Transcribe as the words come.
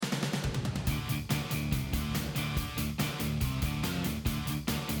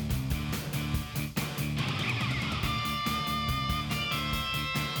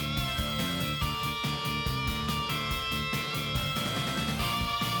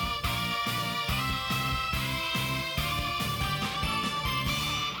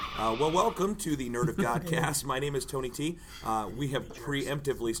Welcome to the Nerd of Godcast. My name is Tony T. We have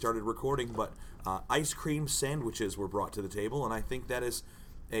preemptively started recording, but ice cream sandwiches were brought to the table, and I think that is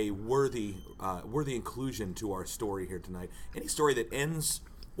a worthy inclusion to our story here tonight. Any story that ends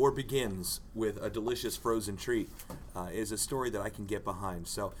or begins with a delicious frozen treat is a story that I can get behind.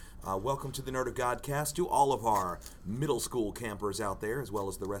 So welcome to the Nerd of Godcast, to all of our middle school campers out there, as well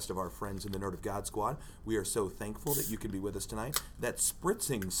as the rest of our friends in the Nerd of God squad. We are so thankful that you can be with us tonight. That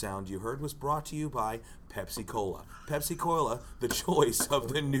spritzing sound you heard was brought to you by Pepsi Cola. Pepsi Cola, the choice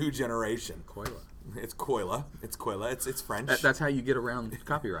of the new generation. Cola. It's Coila. It's Coila. It's French. That's how you get around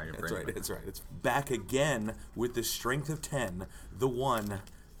copyright. That's right. That's right. It's back again with the strength of 10. The one,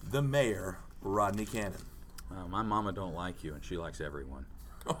 the mayor, Rodney Cannon. My mama don't like you, and she likes everyone.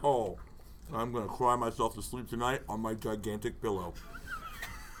 Oh, I'm going to cry myself to sleep tonight on my gigantic pillow.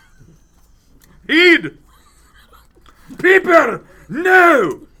 Heed! Peeper!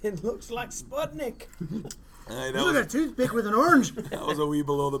 No! It looks like Sputnik. Look at a toothpick with an orange. That was a wee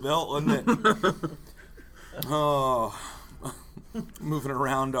below the belt, wasn't it? Oh, moving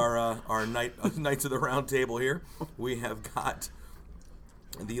around our Knights of the Round Table here, we have got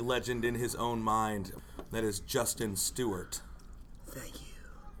the legend in his own mind. That is Justin Stewart. Thank you.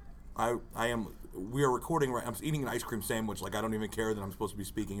 We are recording right. I'm eating an ice cream sandwich. Like I don't even care that I'm supposed to be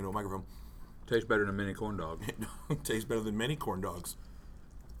speaking into a microphone. Tastes better than mini corn dog. It tastes better than many corn dogs.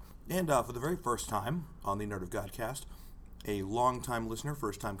 And for the very first time on the Nerd of Godcast, a long-time listener,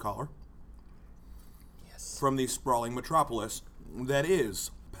 first-time caller. Yes. From the sprawling metropolis that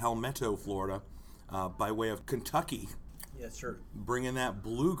is Palmetto, Florida, by way of Kentucky. Yes, sir. Bringing that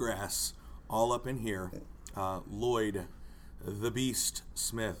bluegrass all up in here, Lloyd, the Beast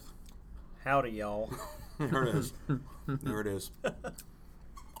Smith. Howdy, y'all. There it is. There it is.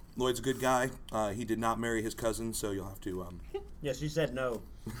 Lloyd's a good guy. He did not marry his cousin, so you'll have to... Yes, you said no.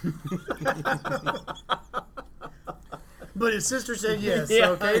 But his sister said yes, Yeah.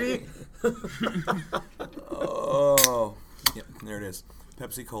 so Katie. Oh, yep, there it is.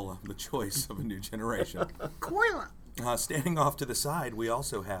 Pepsi Cola, the choice of a new generation. Coila. Standing off to the side, we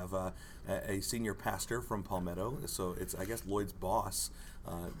also have a senior pastor from Palmetto. So it's, I guess, Lloyd's boss,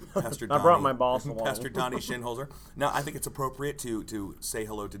 Pastor Donnie. I brought my boss along. Pastor Donnie Shinholzer. Now, I think it's appropriate to say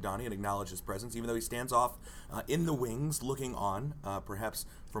hello to Donnie and acknowledge his presence, even though he stands off in the wings, looking on, perhaps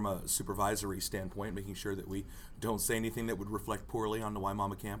from a supervisory standpoint, making sure that we don't say anything that would reflect poorly on the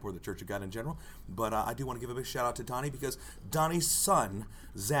Waimama Camp or the Church of God in general. But I do want to give a big shout out to Donnie because Donnie's son,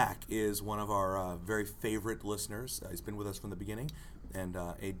 Zach, is one of our very favorite listeners. He's been with us from the beginning and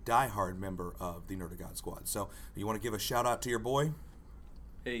a diehard member of the Nerd of God Squad. So you want to give a shout out to your boy?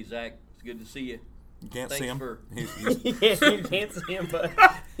 Hey, Zach, it's good to see you. You can't Thanks see him. for- Yeah, you can't see him, but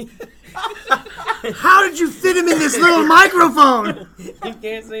How did you fit him in this little microphone? you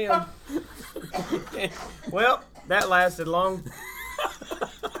can't see him. Well, that lasted long.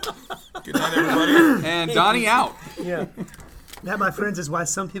 Good night, everybody. And Donnie out. Yeah. That, my friends, is why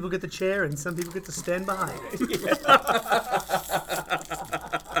some people get the chair and some people get to stand behind it.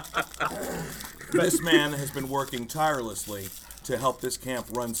 This man has been working tirelessly to help this camp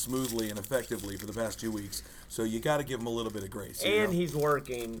run smoothly and effectively for the past 2 weeks. So you got to give him a little bit of grace. you And know? he's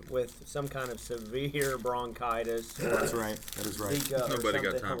working with some kind of severe bronchitis. Or That's right. That is right. Zika or Nobody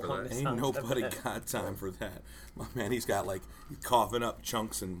got something time for along that. the Ain't lines of nobody that. got time for that. My man, he's got he's coughing up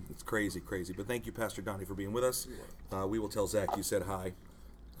chunks and it's crazy. But thank you, Pastor Donnie, for being with us. We will tell Zach you said hi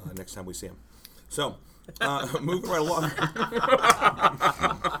next time we see him. So, moving right along.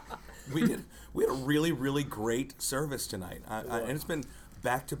 We had a really, really great service tonight. And it's been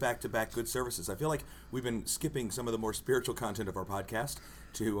back-to-back good services. I feel like we've been skipping some of the more spiritual content of our podcast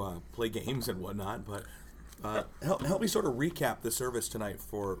to play games and whatnot, but help me sort of recap the service tonight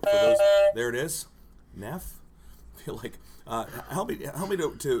for those. There it is. Neff? I feel like help me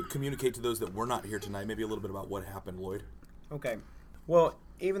to communicate to those that were not here tonight, maybe a little bit about what happened, Lloyd. Okay. Well,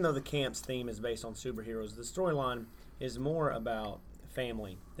 even though the camp's theme is based on superheroes, the storyline is more about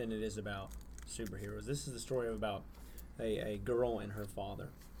family than it is about superheroes. This is the story about a girl and her father.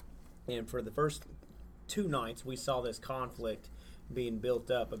 And for the first 2 nights, we saw this conflict being built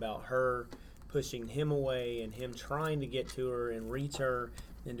up about her pushing him away and him trying to get to her and reach her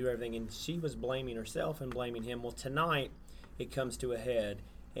and do everything. And she was blaming herself and blaming him. Well, tonight, it comes to a head.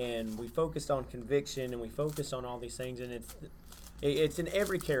 And we focused on conviction and we focused on all these things. And it's in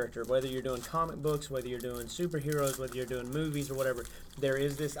every character, whether you're doing comic books, whether you're doing superheroes, whether you're doing movies or whatever. There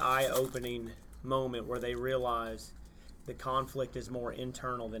is this eye-opening moment where they realize the conflict is more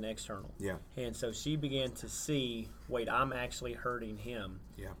internal than external. Yeah. And so she began to see, wait, I'm actually hurting him.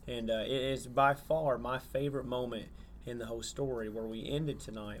 Yeah. And it is by far my favorite moment in the whole story, where we ended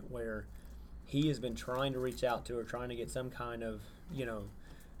tonight, where he has been trying to reach out to her, trying to get some kind of,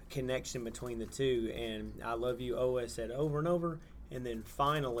 connection between the two. And I love you, Oa said over and over. And then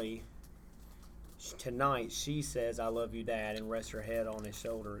finally, tonight, she says, I love you, Dad, and rests her head on his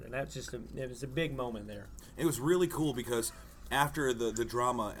shoulder. And that's it was a big moment there. It was really cool because after the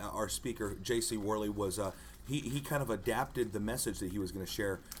drama, our speaker, J.C. Worley, was he kind of adapted the message that he was going to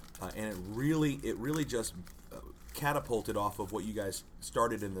share, and it really just catapulted off of what you guys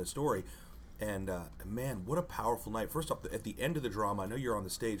started in the story. And man, what a powerful night. First off, at the end of the drama, I know you're on the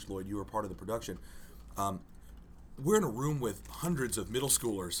stage, Lloyd, you were part of the production. We're in a room with hundreds of middle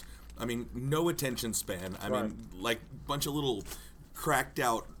schoolers. I mean, no attention span. I mean, like a bunch of little cracked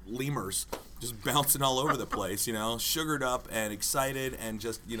out lemurs just bouncing all over the place, sugared up and excited and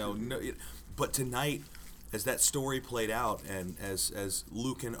just, but tonight, as that story played out and as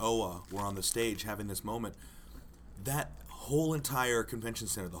Luke and Oa were on the stage having this moment, that whole entire convention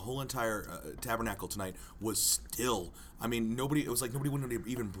center, the whole entire tabernacle tonight was still. I mean, it was like nobody would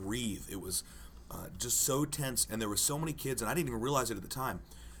even breathe. It was just so tense, and there were so many kids, and I didn't even realize it at the time,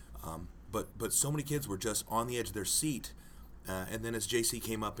 but so many kids were just on the edge of their seat. And then as JC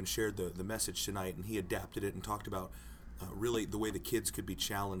came up and shared the message tonight, and he adapted it and talked about really the way the kids could be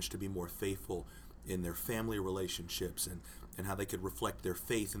challenged to be more faithful in their family relationships and how they could reflect their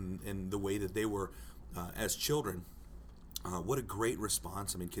faith in the way that they were as children. What a great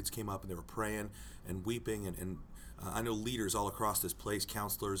response. I mean, kids came up and they were praying and weeping, and I know leaders all across this place,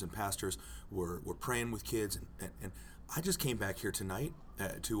 counselors and pastors, were praying with kids. And I just came back here tonight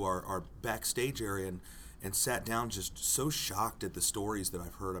to our backstage area and sat down just so shocked at the stories that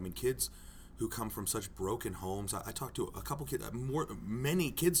I've heard. I mean, kids who come from such broken homes. I talked to a couple kids, many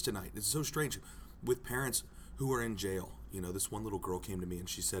kids tonight. It's so strange, with parents who are in jail. This one little girl came to me and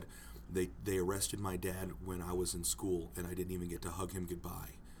she said, They arrested my dad when I was in school, and I didn't even get to hug him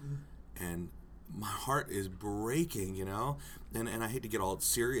goodbye. And my heart is breaking, and I hate to get all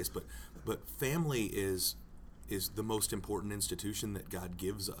serious, but family is the most important institution that God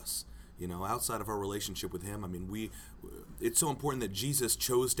gives us. Outside of our relationship with Him, I mean, it's so important that Jesus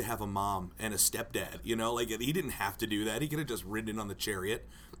chose to have a mom and a stepdad. Like He didn't have to do that. He could have just ridden on the chariot,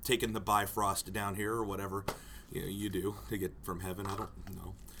 taken the Bifrost down here or whatever you do to get from heaven. I don't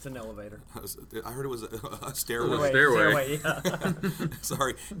know. It's an elevator. I heard it was a stairway. Stairway. Yeah.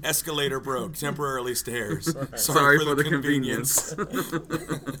 Sorry, escalator broke. Temporarily stairs. Right. Sorry for the convenience.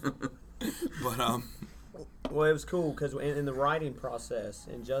 But Well, it was cool because in the writing process,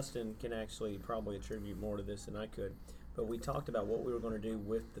 and Justin can actually probably attribute more to this than I could, but we talked about what we were going to do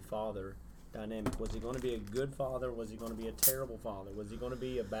with the father dynamic. Was he going to be a good father? Was he going to be a terrible father? Was he going to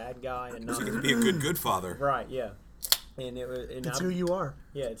be a bad guy? And was not he going to be a good father? Right, yeah. And it was. It's who you are.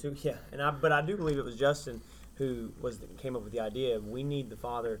 Yeah, but I do believe it was Justin who came up with the idea of we need the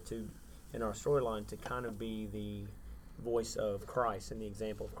father to, in our storyline, to kind of be the voice of Christ and the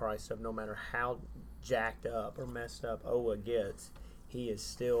example of Christ. So no matter how jacked up or messed up Oa gets, he is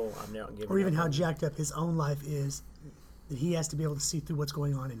still, I'm not giving up. Or even how jacked up his own life is, that he has to be able to see through what's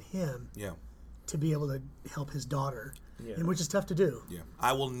going on in him. Yeah. To be able to help his daughter. Yeah. And which is tough to do. Yeah,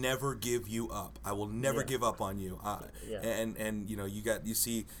 I will never give you up. I will never give up on you. Yeah. And you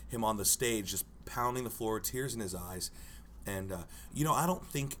see him on the stage just pounding the floor, tears in his eyes, and I don't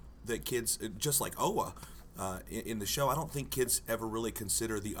think that kids, just like Oa, in the show, I don't think kids ever really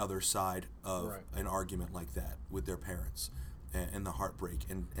consider the other side of an argument like that with their parents and the heartbreak.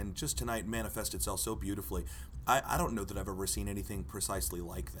 And just tonight manifested itself so beautifully. I don't know that I've ever seen anything precisely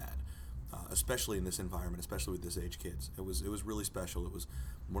like that. Especially in this environment, especially with this age kids. It was really special. It was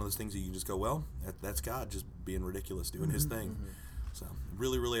one of those things that you can just go, well, that's God just being ridiculous, doing His thing. Mm-hmm. So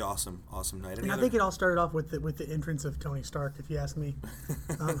really, really awesome night. And I think it all started off with the entrance of Tony Stark, if you ask me.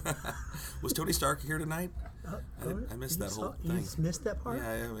 Was Tony Stark here tonight? I missed that whole thing. You missed that part?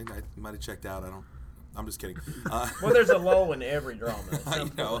 Yeah, I mean, I might have checked out. I'm just kidding. Well, there's a lull in every drama. I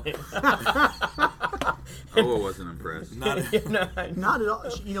know. Oa wasn't impressed. Not at all.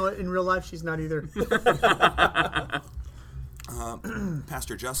 You know what? In real life, she's not either.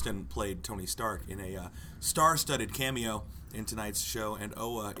 Pastor Justin played Tony Stark in a star-studded cameo in tonight's show, and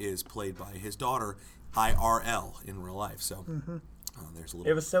Oa is played by his daughter, IRL, in real life. So there's a little.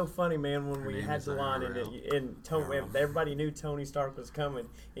 It was so funny, man, when we name had is the line and everybody knew Tony Stark was coming,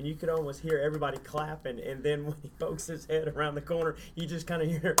 and you could almost hear everybody clapping, and then when he pokes his head around the corner, you just kind of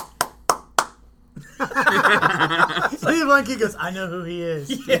hear. The one kid goes, I know who he is.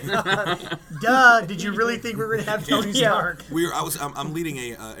 Duh. Did you really think we were going to have Tony Stark? I'm leading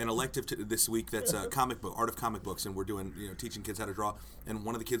an elective this week that's art of comic books, and we're doing teaching kids how to draw. And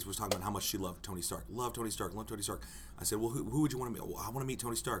one of the kids was talking about how much she loved Tony Stark. Love Tony Stark. I said, well, who would you want to meet? Well, I want to meet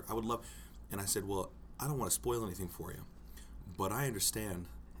Tony Stark. I would love. And I said, well, I don't want to spoil anything for you, but I understand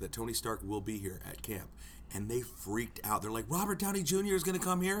that Tony Stark will be here at camp. And they freaked out. They're like, Robert Downey Jr. is going to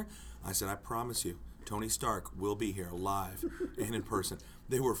come here? I said, I promise you, Tony Stark will be here live and in person.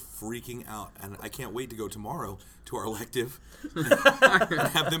 They were freaking out. And I can't wait to go tomorrow to our elective and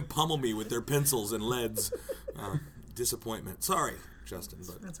have them pummel me with their pencils and leads. Disappointment. Sorry, Justin.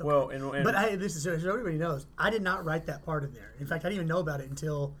 But That's okay. Well, and But hey, this is so everybody knows. I did not write that part in there. In fact, I didn't even know about it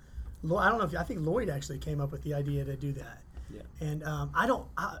until I don't know if I think Lloyd actually came up with the idea to do that. Yeah. And I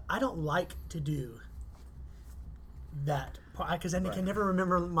don't like to do that part because I can never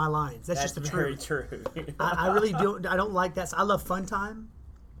remember my lines. That's just the very truth. true. I really don't. I don't like that. I love fun time.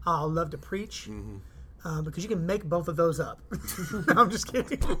 I love to preach because you can make both of those up. I'm just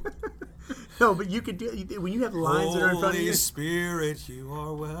kidding. No, but you could do when you have lines that are in front of you. Holy Spirit, you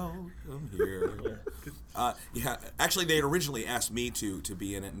are welcome here. Actually, they had originally asked me to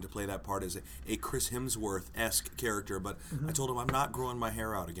be in it and to play that part as a Chris Hemsworth-esque character, my I told him I'm not growing my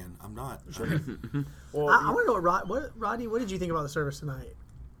hair out again. I'm not. Well, I want to know Rodney, what did you think about the service tonight?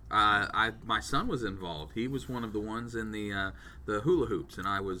 My son was involved. He was one of the ones in the hula hoops, and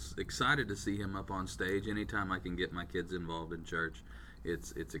I was excited to see him up on stage. Anytime I can get my kids involved in church,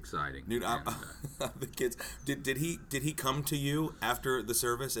 it's exciting. Dude, the kids. Did he come to you after the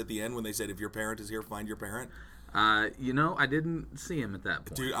service at the end when they said, "If your parent is here, find your parent"? I didn't see him at that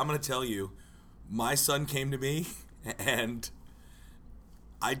point. Dude, I'm gonna tell you, my son came to me and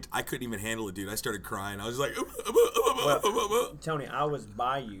I couldn't even handle it, dude. I started crying. I was like, Tony, I was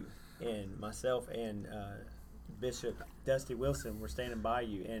by you, and myself and Bishop Dusty Wilson were standing by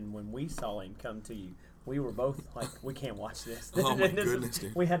you, and when we saw him come to you, we were both like, we can't watch this. Oh my goodness,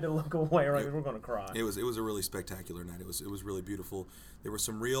 dude. We had to look away, or we're going to cry. It was a really spectacular night. It was really beautiful. There was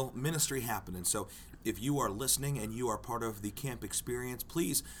some real ministry happening. So if you are listening and you are part of the camp experience,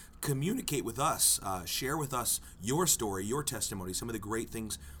 please communicate with us. Share with us your story, your testimony, some of the great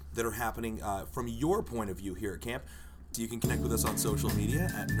things that are happening from your point of view here at camp. You can connect with us on social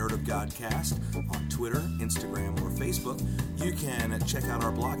media at Nerd of Godcast on Twitter, Instagram, or Facebook. You can check out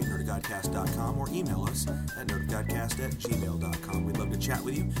our blog at nerdofgodcast.com or email us at nerdofgodcast@gmail.com. We'd love to chat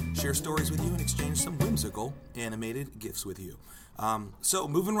with you, share stories with you, and exchange some whimsical animated gifts with you. So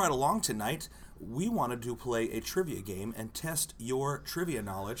moving right along tonight, we wanted to play a trivia game and test your trivia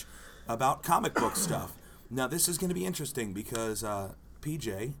knowledge about comic book stuff. Now this is going to be interesting because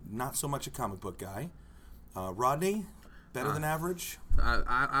PJ, not so much a comic book guy. Rodney, better than average?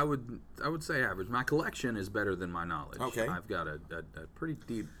 I would say average. My collection is better than my knowledge. Okay. I've got a pretty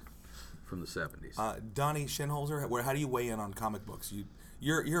deep from the 70s. Donnie Schinholzer, how do you weigh in on comic books?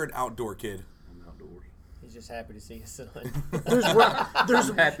 You're an outdoor kid. I'm outdoors. He's just happy to see his son.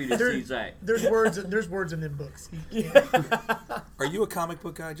 I'm happy to see Zach. There's words in them books. Are you a comic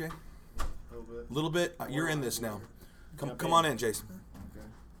book guy, Jay? A little bit. You're in this now. Come on in, Jason.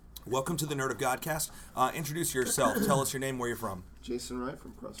 Welcome to the Nerd of Godcast. Introduce yourself. Tell us your name, where you're from. Jason Wright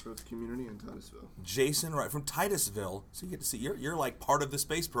from Crossroads Community in Titusville. Jason Wright from Titusville. So you get to see you're like part of the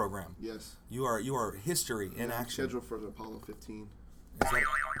space program. Yes. You are history in I'm action. scheduled for the Apollo 15.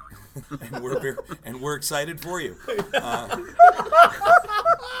 and we're excited for you.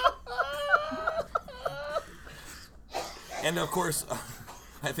 And of course,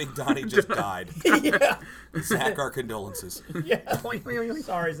 I think Donnie just died. Yeah. Zach, our condolences. Yeah.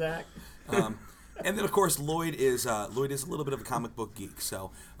 Sorry, Zach. And then, of course, Lloyd is a little bit of a comic book geek.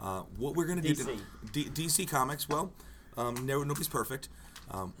 So what we're going to do... DC Comics, well, nobody's perfect.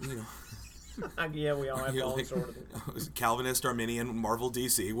 Yeah, we all have all sort of... Calvinist, Arminian, Marvel,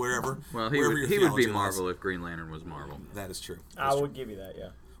 DC, wherever. Well, wherever he would be theology Marvel lies. if Green Lantern was Marvel. That is true. I would give you that, yeah.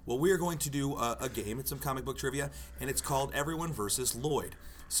 Well, we are going to do a game. It's some comic book trivia, and it's called Everyone versus Lloyd.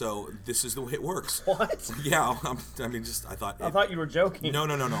 So this is the way it works. What? Yeah, I thought you were joking. No.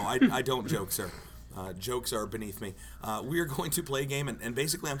 I don't joke, sir. Jokes are beneath me. We are going to play a game, and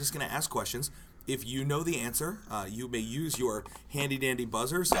basically I'm just going to ask questions. If you know the answer, you may use your handy-dandy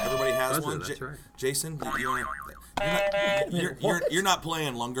buzzers. Everybody has one. That's right. Jason, you're not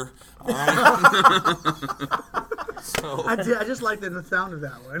playing longer. All right? So, I just like the sound of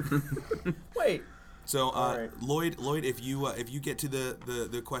that one. Wait. So, right. Lloyd, if you get to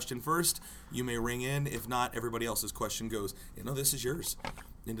the question first, you may ring in. If not, everybody else's question goes. This is yours.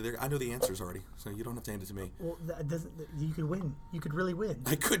 Into there. I know the answers already, so you don't have to hand it to me. Well, that doesn't. You could win. You could really win.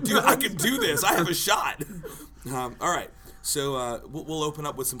 I could do this. I have a shot. All right. So we'll open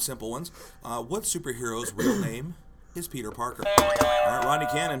up with some simple ones. What superhero's real name is Peter Parker? All right, Rodney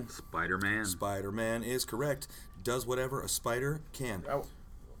Cannon. Spider-Man. Spider-Man is correct. Does whatever a spider can.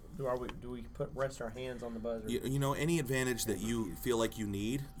 Do we rest our hands on the buzzer? Any advantage that you feel like you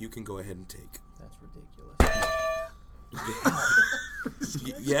need, you can go ahead and take. That's ridiculous.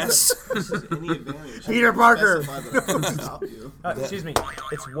 Yes. Any advantage. Peter Parker. Specify that I can stop you. Excuse me.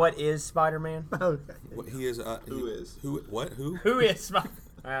 It's what is Spider-Man? Okay. He is. Who is? Who? What? Who? Who is Spider?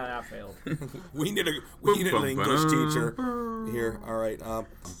 I failed. We need an English teacher here. All right.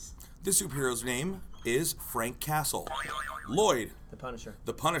 The superhero's name is Frank Castle. Lloyd. The Punisher.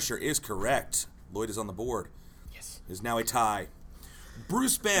 The Punisher is correct. Lloyd is on the board. Yes. Is now a tie.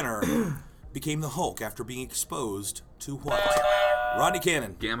 Bruce Banner became the Hulk after being exposed to what? Rodney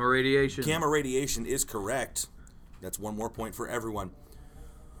Cannon. Gamma radiation. Gamma radiation is correct. That's one more point for everyone.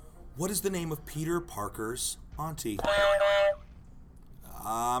 What is the name of Peter Parker's auntie?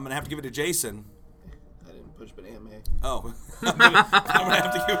 I'm going to have to give it to Jason. I didn't push, but Aunt May. Oh. I'm going to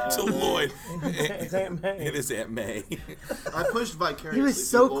have to give it to Lloyd. It's Aunt May. It is Aunt May. I pushed vicariously. He was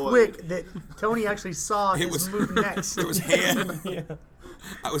so through Lloyd. quick that Tony actually saw his move next. It was hand. Yeah.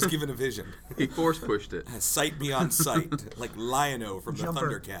 I was given a vision. He force pushed it. Sight beyond sight, like Lion-O from the Jumper.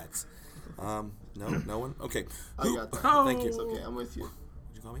 Thundercats. No one? Okay. I got that. Thank you. It's okay. I'm with you.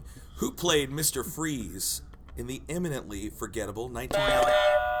 What'd you call me? Who played Mr. Freeze in the eminently forgettable 1990?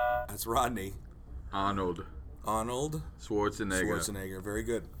 That's Rodney. Arnold Schwarzenegger. Very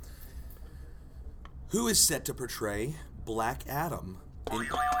good. Who is set to portray Black Adam in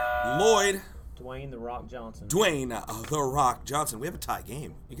Lloyd? Dwayne The Rock Johnson. Dwayne The Rock Johnson. We have a tie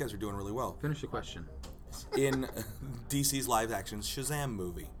game. You guys are doing really well. Finish the question. In DC's live-action Shazam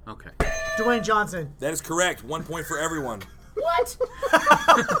movie. Okay. Dwayne Johnson. That is correct. 1 point for everyone. What?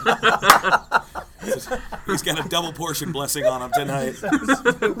 He's got a double portion blessing on him tonight.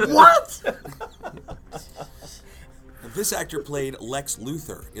 What? This actor played Lex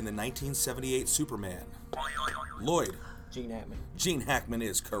Luthor in the 1978 Superman. Lloyd. Gene Hackman. Gene Hackman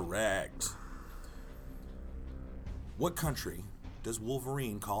is correct. What country does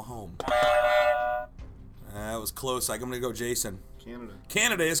Wolverine call home? That was close. I'm going to go Jason. Canada.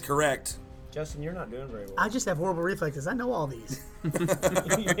 Canada is correct. Justin, you're not doing very well. I just have horrible reflexes. I know all these.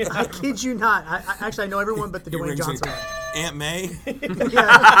 I kid you not. I know everyone but the He Dwayne rings Johnson me. one. Aunt May.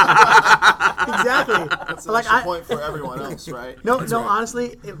 Exactly. That's an Like extra point for everyone else, right? No, right.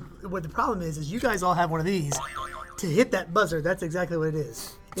 honestly, what the problem is you guys all have one of these. To hit that buzzer, that's exactly what it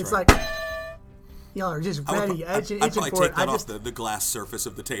is. It's right. like, y'all are just ready, itching I'd probably for take it. that off the glass surface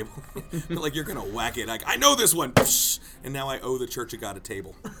of the table. Like, you're going to whack it. Like, I know this one. And now I owe the Church of God a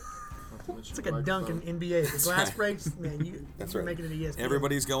table. It's like a dunk in NBA. The glass right. breaks, man, That's you're right. making it a ESPN.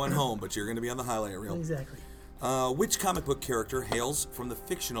 Everybody's going home, but you're going to be on the highlight reel. Exactly. Which comic book character hails from the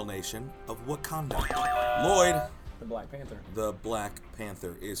fictional nation of Wakanda? Lloyd. The Black Panther. The Black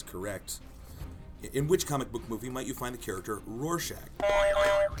Panther is correct. In which comic book movie might you find the character Rorschach?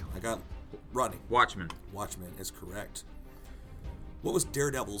 I got Rodney. Watchmen. Watchmen is correct. What was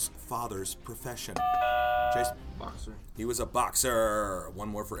Daredevil's father's profession? Jason? Boxer. He was a boxer. One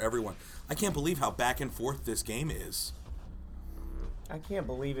more for everyone. I can't believe how back and forth this game is. I can't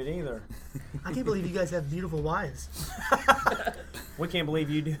believe it either. I can't believe you guys have beautiful wives. We can't believe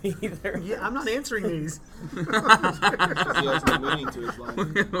you do either. Yeah, I'm not answering these. He has no meaning to his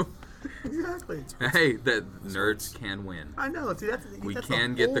life. Exactly. Hey, that nerds can win. I know. See, that's We that's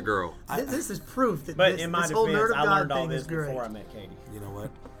can get the whole- girl. This is proof that But this, in my this whole defense, nerd of I God learned all thing this is great. before I met Katie. You know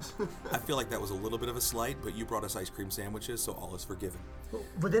what? I feel like that was a little bit of a slight, but you brought us ice cream sandwiches, so all is forgiven.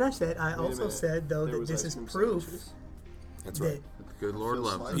 But then I also minute. said though There that was this ice is cream proof sandwiches? That's that right. Good Lord Feels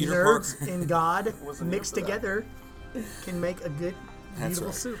loves like- us. Peter nerds Parker. and God Wasn't mixed here for that. together can make a good, That's beautiful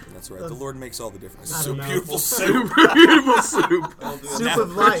right. soup. That's right. The Lord makes all the difference. I don't know. Beautiful soup. Beautiful soup. I'll do Soup that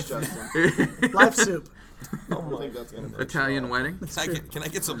of first, life. Justin. Life soup. I don't think that's gonna be Italian wedding. Can I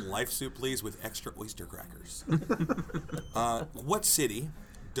get some life soup, please, with extra oyster crackers? What city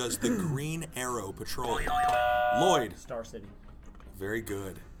does the Green Arrow patrol? Lloyd. Star City. Very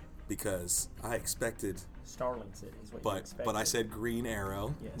good, because I expected, Starling City is what you expected. but I said Green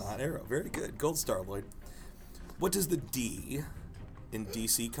Arrow, Yes. not Arrow. Very good. Gold star, Lloyd. What does the D in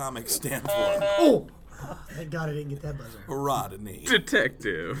DC Comics stand for? Oh, thank God I didn't get that buzzer. Rodney.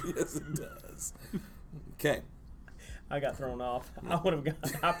 Detective. Yes, it does. Okay. I got thrown off. I would have got.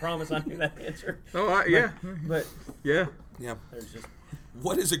 I promise I knew that answer. Oh, yeah. But Yeah. Yeah. there's just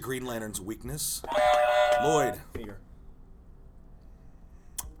What is a Green Lantern's weakness? Lloyd. fear.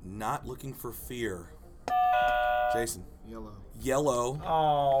 Not looking for fear. Jason. Yellow. Yellow.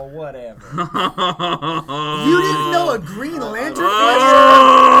 Oh, whatever. You didn't know a Green Lantern?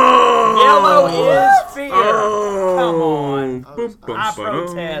 Yellow is fear. Oh. Come on. I Bum,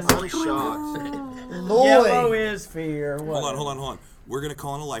 protest. I'm shocked. Yellow Lloyd. is fear. Hold on. We're going to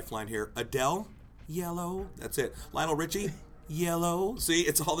call on a lifeline here. Adele, yellow. That's it. Lionel Richie, yellow. See,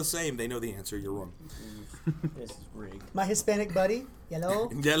 it's all the same. They know the answer. You're wrong. This is rigged. My Hispanic buddy,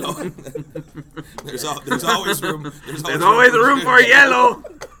 yellow. Yellow. there's always room. There's always room for yellow.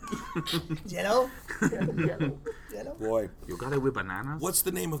 Yellow. Yellow. Boy, You got it with bananas? what's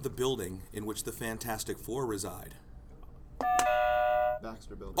the name of the building in which the Fantastic Four reside?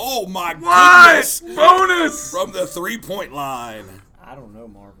 Baxter Building. Oh my What? goodness! Bonus! From the 3-point line. I don't know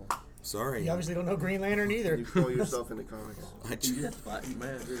Marvel. Sorry. You obviously don't know Green Lantern either. You throw yourself into comics. I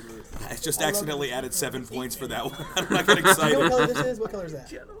just accidentally added 7 points for that one. I'm not getting You know what excited. color this is? What color is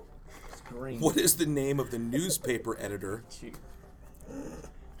that? It's green. What is the name of the newspaper editor Shoot.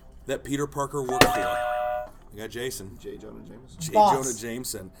 that Peter Parker worked for? We got Jason. J. Jonah Jameson. J. Boss. Jonah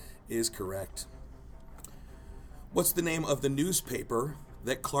Jameson is correct. What's the name of the newspaper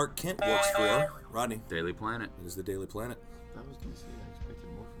that Clark Kent works for? Rodney. Daily Planet. It is the Daily Planet. That was DC. I expected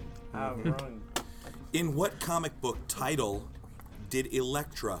more from I've Mm-hmm. run. In what comic book title did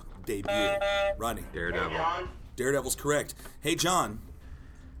Elektra debut? Rodney. Daredevil. Daredevil's correct. Hey, John.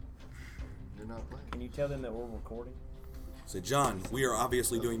 you. You're not playing. Can you tell them that we're recording? Say, John, we are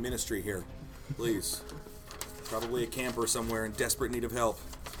obviously doing ministry here. Please. Probably a camper somewhere in desperate need of help.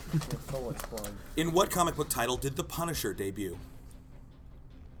 Your toilet's plugged. In what comic book title did The Punisher debut?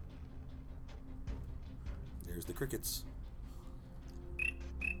 There's the crickets.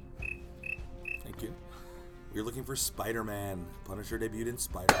 Thank you. We're looking for Spider-Man. Punisher debuted in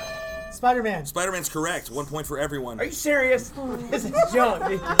Spider-Man. Spider-Man. Spider-Man's correct. 1 point for everyone. Are you serious? This is junk,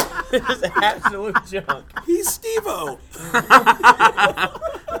 dude. This is absolute junk. He's Steve-O.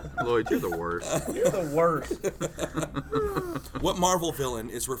 Lloyd, you're the worst. You're the worst. What Marvel villain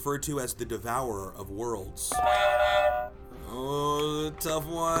is referred to as the Devourer of Worlds? Oh, tough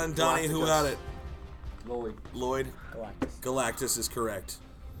one. Donnie, who Galactus. got it? Lloyd. Lloyd? Galactus. Galactus is correct.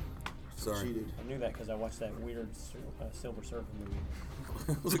 Sorry. Cheated. I knew that because I watched that weird Silver Surfer movie.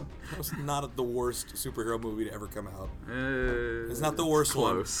 That was not the worst superhero movie to ever come out. It's It's not the worst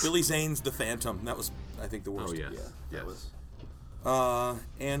close. one. Billy Zane's The Phantom. That was, I think, the worst. Oh, yes. Yeah. Yes. That was.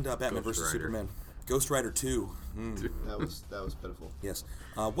 And Batman Ghost vs. Rider. Superman. Ghost Rider 2. That was pitiful. Yes.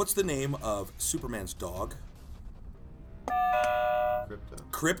 What's the name of Superman's dog? Crypto.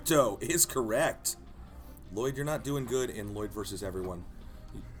 Crypto is correct. Lloyd, you're not doing good in Lloyd versus everyone.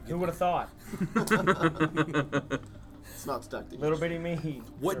 Who would have thought? It's not stuck to Little bitty me.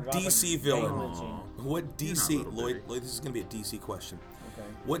 What surviving DC gang villain? lynching. What DC? little Lloyd, bitty. Lloyd, this is going to be a DC question. Okay.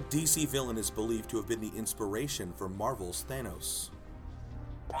 What DC villain is believed to have been the inspiration for Marvel's Thanos?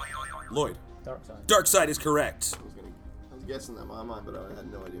 Lloyd. Dark side. Darkseid is correct. I was guessing that in my mind, but I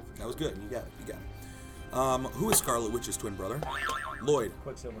had no idea for sure. That was good. You got it. You got it. Who is Scarlet Witch's twin brother? Lloyd.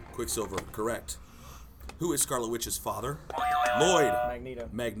 Quicksilver. Quicksilver. Correct. Who is Scarlet Witch's father? Lloyd. Magneto.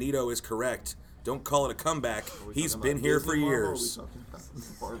 Magneto is correct. Don't call it a comeback. Are we He's talking been about here Disney for Marvel, or are we years. talking about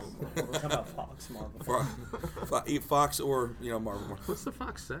Marvel? We're talking about Fox Marvel. Fox or Marvel. What's the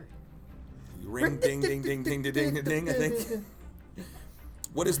fox say? Ring ding ding ding ding ding ding ding. I think.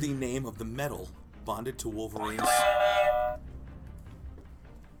 What is the name of the metal bonded to Wolverine's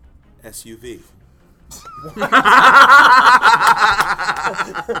SUV?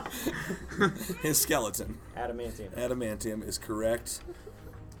 His skeleton. Adamantium. Adamantium is correct.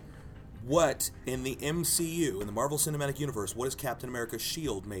 What in the MCU, in the Marvel Cinematic Universe, what is Captain America's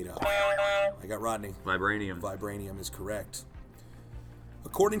shield made of? I got Rodney. Vibranium. Vibranium is correct.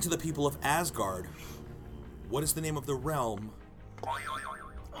 According to the people of Asgard, what is the name of the realm? I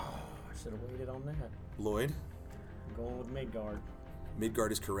should have waited on that. Lloyd? I'm going with Midgard.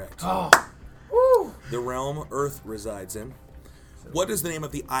 Midgard is correct. Woo! The realm Earth resides in. What is the name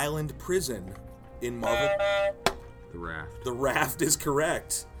of the island prison in Marvel? The Raft. The Raft is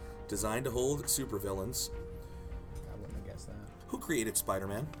correct. Designed to hold supervillains. I wouldn't have guessed that. Who created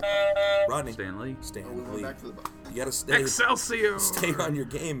Spider-Man? Rodney. Stan Lee. Stan Oh, we went Lee. back to the. You gotta stay Excelsior! on your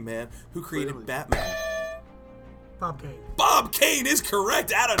game, man. Who created Clearly. Batman? Bob Kane. Bob Kane is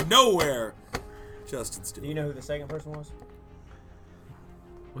correct out of nowhere. Justin's Do doing you know who the second person was?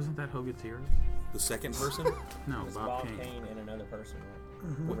 Wasn't that Hogan's Heroes? the second person. No, It was Bob Kane. and another person.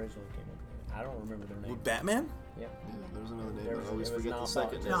 Right? Who originally came up with I don't remember their name. With Batman? Yeah. Yeah, there was another name. There I was- always it was forget the not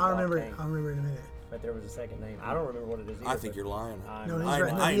second Bob- name. No, I remember. Kane. I remember in a minute. But there was a second name. I don't remember what it is either. I think but you're lying. I'm No, he's not right.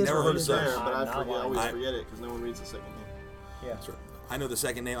 lying. No, I he is never right. heard It's of there, that. but I'm I not forget. I lying. always I- forget it because no one reads the second name. Yeah. Sure. I know the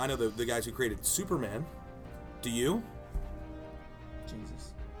second name. I know the guys who created Superman. Do you?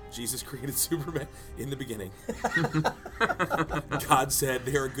 Jesus. Jesus created Superman in the beginning. God said,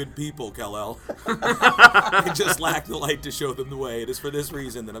 "They are good people, Kal-El. They just lack the light to show them the way. It is for this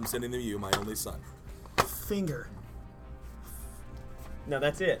reason that I'm sending them you, my only son." Finger. No,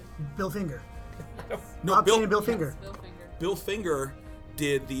 that's it. Bill Finger. No, Bob Kane and Bill Finger. Bill Finger. Bill Finger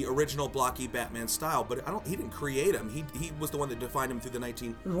did the original blocky Batman style, but he didn't create him. He was the one that defined him through the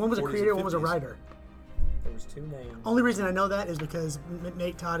 1940s. One was a creator, and one was a 50s. writer. There was two names. Only reason I know that is because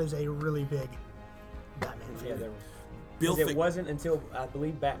Nate Todd is a really big Batman fan. Yeah, there was. Bill Because it Fig- wasn't until I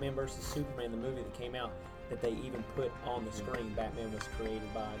believe Batman vs Superman, the movie that came out, that they even put on the screen Batman was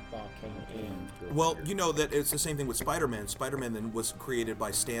created by Bob Kane and Well, you know that it's the same thing with Spider-Man. Spider-Man then was created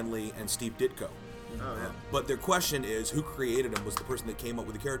by Stan Lee and Steve Ditko. But their question is, who created him? Was the person that came up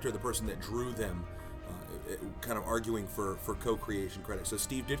with the character, or the person that drew them? Kind of arguing for co-creation credit. So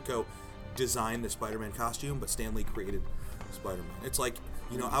Steve Ditko designed the Spider-Man costume, but Stan Lee created Spider-Man. It's like,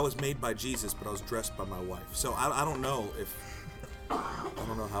 I was made by Jesus, but I was dressed by my wife. So I don't know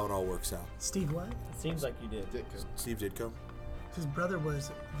how it all works out. Steve what? it seems like you did. Ditko. Steve Ditko. His brother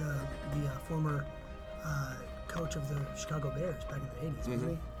was the former coach of the Chicago Bears back in the 80s,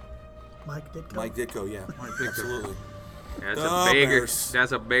 wasn't he? Mike Ditko? Mike Ditko, yeah. Ditko. Absolutely. That's The a bigger. Bears.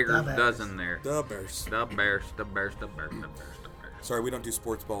 That's a bigger The Bears. dozen there. The Bears. The Bears. The Bears. The Bears. The Bears. The Bears. Sorry, we don't do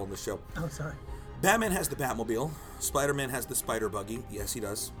sports ball on the show. Oh, sorry. Batman has the Batmobile. Spider-Man has the Spider Buggy. Yes, he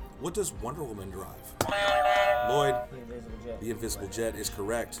does. What does Wonder Woman drive? Lloyd, The Invisible Jet. the Invisible Jet is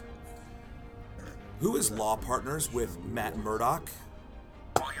correct. Who is law partners with Matt Murdock?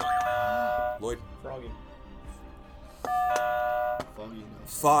 Lloyd. Froggy. Foggy, no.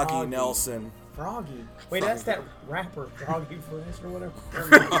 Foggy Froggy. Nelson. Froggy. Wait, that's that rapper, Froggy Fresh or whatever.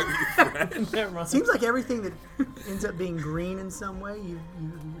 Never mind. Never mind. Seems like everything that ends up being green in some way, you're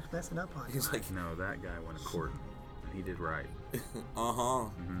messing up on. He's like, No, that guy went to court. And he did right. uh-huh.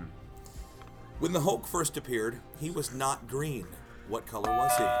 When the Hulk first appeared, he was not green. What color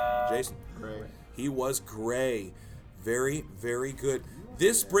was he? Jason. Gray. He was gray. Very, very good.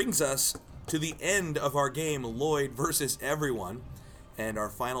 This brings us to the end of our game, Lloyd versus everyone. And our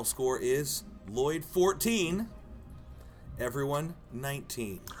final score is Lloyd 14, everyone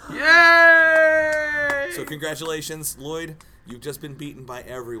 19. Yay! So congratulations, Lloyd. You've just been beaten by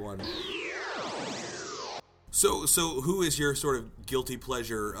everyone. So who is your sort of guilty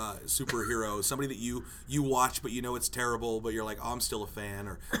pleasure superhero? Somebody that you watch, but you know it's terrible, but you're like, oh, I'm still a fan,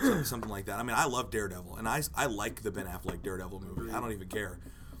 or something like that. I mean, I love Daredevil, and I like the Ben Affleck Daredevil movie. I don't even care.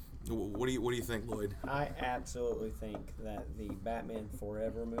 What do you think, Lloyd? I absolutely think that the Batman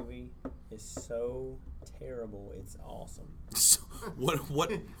Forever movie is so terrible. It's awesome. So at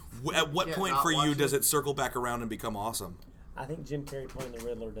what Yeah, point not for you watch does it. it circle back around and become awesome? I think Jim Carrey playing the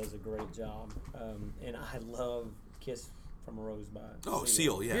Riddler does a great job, and I love Kiss from a Rose by Oh,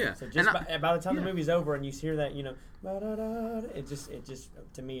 Seal, yeah. Yeah. So And just by the time the yeah. movie's over and you hear that, ba-da-da, it just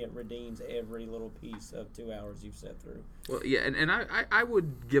to me it redeems every little piece of 2 hours you've sat through. Well, yeah, and I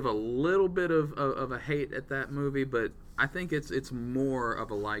would give a little bit of a hate at that movie, but I think it's more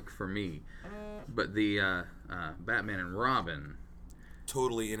of a like for me. But the Batman and Robin,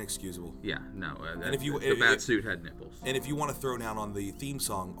 Totally inexcusable. yeah, no. And if you- the bat suit had nipples. And if you want to throw down on the theme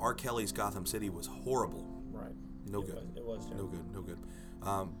song, R. Kelly's Gotham City was horrible. Right. No It good. was- it was No terrible. good. No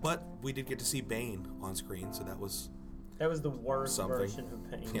good. But we did get to see Bane on screen, so that was That was the worst Something. version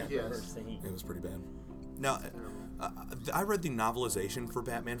of Bane Yeah. I've Yes. ever seen. it was pretty bad. Now, I read the novelization for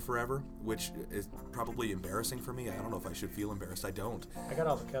Batman Forever, which is probably embarrassing for me. I don't know if I should feel embarrassed. I don't. I got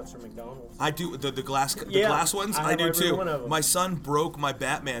all the cups from McDonald's. I do the glass Yeah, glass ones. I I have do every too. one of 'em. My son broke my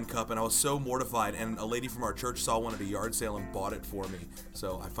Batman cup, and I was so mortified. And a lady from our church saw one at a yard sale and bought it for me.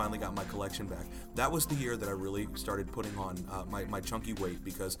 So I finally got my collection back. That was the year that I really started putting on my chunky weight,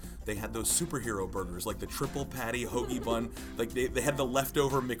 because they had those superhero burgers, like the triple patty hoagie bun. Like they had the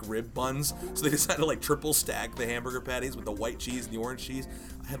leftover McRib buns, so they decided to like triple stack the hamburger patties with the white cheese and the orange cheese.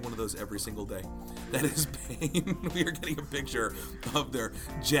 I had one of those every single day. That is pain. We are getting a picture of their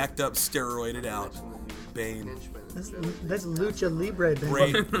jacked up, steroided out Bane. Henchman. That's Lucha Libre, baby.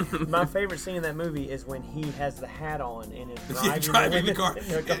 Great. My favorite scene in that movie is when he has the hat on and is Yeah, driving the car. in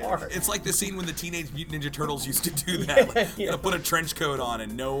the car. It's like the scene when the Teenage Mutant Ninja Turtles used to do that. Like, you know, put a trench coat on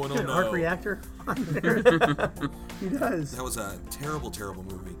and no one will An know. arc reactor on there. He does. That was a terrible, terrible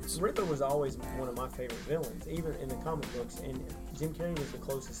movie. Riddler was always one of my favorite villains, even in the comic books. And Jim Carrey was the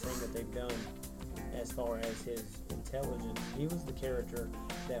closest thing that they've done as far as his intelligence. He was the character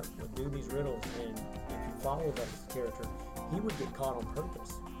that would do these riddles, and if you follow that character, he would get caught on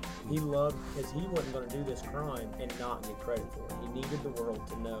purpose. He loved, because he wasn't going to do this crime and not get credit for it. He needed the world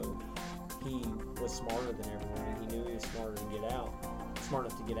to know he was smarter than everyone, and he knew he was smart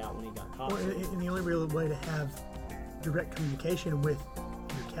enough to get out when he got caught. Well, and the only real way to have direct communication with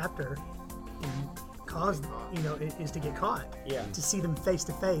your captor and cause, is to get caught. Yeah. To see them face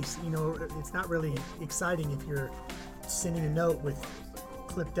to face. It's not really exciting if you're sending a note with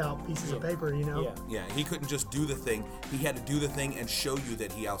clipped out pieces of paper, Yeah. Yeah, he couldn't just do the thing. He had to do the thing and show you that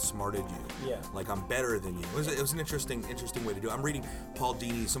he outsmarted you. Yeah. Like, I'm better than you. It was an interesting way to do it. I'm reading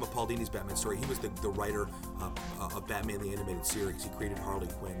some of Paul Dini's Batman story. He was the writer of Batman the Animated Series. He created Harley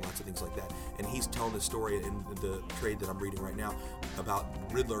Quinn, lots of things like that. And he's telling the story in the trade that I'm reading right now about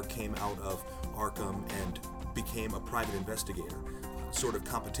Riddler came out of Arkham and became a private investigator. Sort of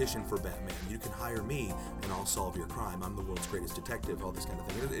competition for Batman. You can hire me and I'll solve your crime. I'm the world's greatest detective, all this kind of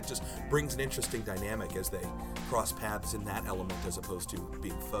thing. It just brings an interesting dynamic as they cross paths in that element as opposed to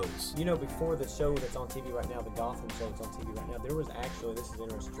being foes. Before the show that's on TV right now, the Gotham show that's on TV right now, there was actually, this is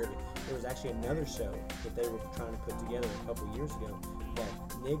interesting trivia, there was actually another show that they were trying to put together a couple of years ago that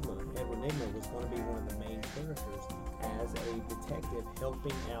Edward Nygma was going to be one of the main characters as a detective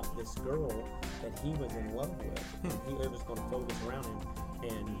helping out this girl that he was in love with. It was going to focus around him,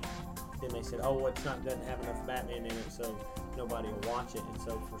 and then they said, doesn't have enough Batman in it, so nobody will watch it. And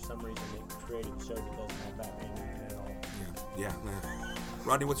so for some reason they created a show that doesn't have Batman in it at all. Yeah.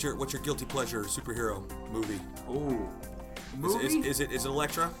 Rodney, what's your guilty pleasure superhero movie? Oh, movie? Is it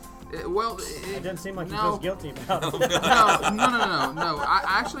Elektra? It doesn't seem like he no. feels guilty about it. No. I'm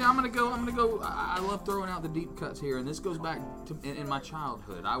gonna go. I love throwing out the deep cuts here, and this goes back to in my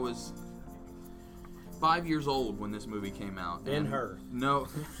childhood. I was 5 years old when this movie came out. And her. No.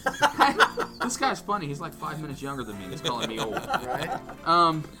 This guy's funny. He's like 5 minutes younger than me. He's calling me old. Right?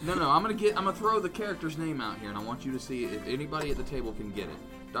 No. I'm gonna throw the character's name out here, and I want you to see if anybody at the table can get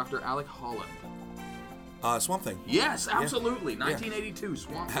it. Dr. Alec Holland. Swamp Thing. Yes, absolutely. 1982,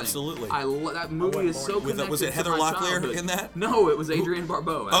 Swamp Thing. Absolutely. That movie is so connected was it to Heather my Locklear childhood. in that? No, it was Adrienne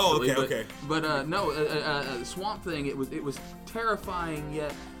Barbeau. Actually, okay. But no, Swamp Thing. It was terrifying,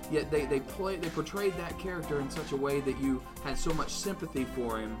 yet they portrayed that character in such a way that you had so much sympathy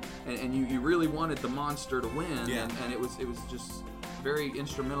for him, and you really wanted the monster to win. Yeah. And it was just very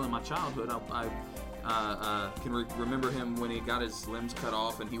instrumental in my childhood. I can remember him when he got his limbs cut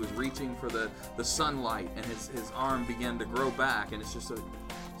off and he was reaching for the sunlight and his arm began to grow back, and it's just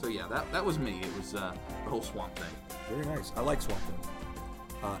so yeah, that was me. It was the whole Swamp Thing. Very nice. I like Swamp Thing.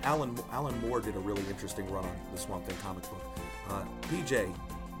 Alan Moore did a really interesting run on the Swamp Thing comic book. PJ,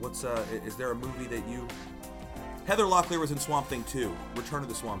 is there a movie that you... Heather Locklear was in Swamp Thing 2, Return of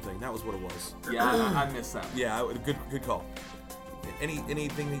the Swamp Thing. That was what it was. Yeah, I missed that. Yeah, good call.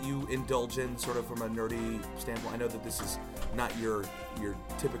 Anything that you indulge in, sort of from a nerdy standpoint? I know that this is not your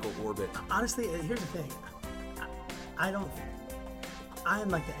typical orbit. Honestly, here's the thing. I am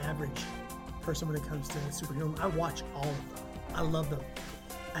like the average person when it comes to superhero. I watch all of them. I love them.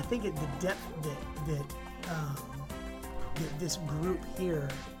 I think the depth that this group here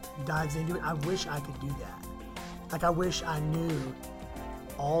dives into it, I wish I could do that. Like, I wish I knew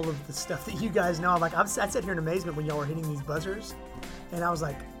all of the stuff that you guys know. Like, I sat here in amazement when y'all were hitting these buzzers, and I was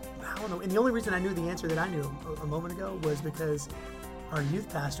like, I don't know. And the only reason I knew the answer that I knew a moment ago was because our youth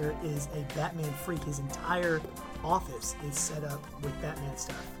pastor is a Batman freak. His entire office is set up with Batman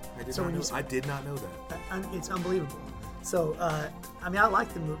stuff. I did not know that. It's unbelievable. So, I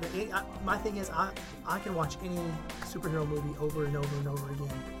like the movie. My thing is, I can watch any superhero movie over and over and over again,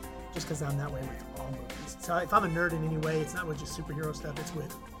 just because I'm that way with all movies. So if I'm a nerd in any way, it's not with just superhero stuff. It's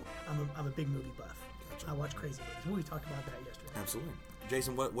with I'm a big movie buff. Gotcha. I watch crazy movies. We talked about that yesterday. Absolutely.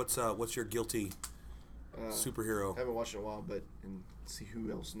 Jason, what's your guilty superhero? I haven't watched it in a while, but and see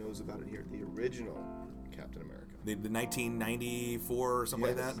who else knows about it here. The original Captain America. The 1994 or something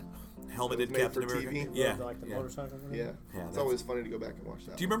like Yes. that? Helmeted It was made Captain for America? TV. Yeah. Like the motorcycle. Yeah. It's always funny to go back and watch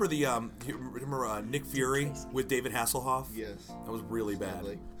that. Do you remember Nick Fury with David Hasselhoff? Yes. That was really bad.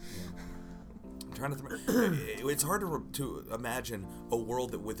 Sadly. I'm trying to. It's hard to imagine a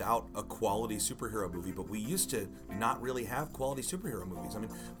world that without a quality superhero movie, but we used to not really have quality superhero movies. I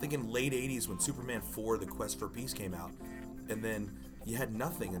mean, thinking late '80s when Superman 4: The Quest for Peace came out, and then you had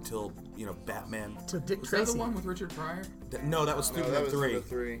nothing until Batman. To Dick Was Tracy. that the one with Richard Pryor? No, that was Superman that was 3. number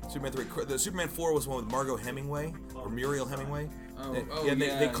 3. Superman 3. The Superman 4 was the one with Margot Hemingway or Muriel Hemingway. They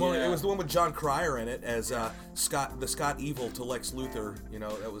cloned it. It was the one with John Cryer in it as Scott Evil to Lex Luthor.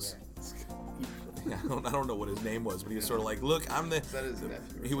 That was. Yeah, I don't know what his name was, but he was sort of like, look, I'm the. Is that his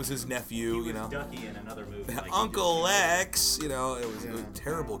nephew? He was his nephew. He was Ducky in another movie. Like Uncle Lex. It was a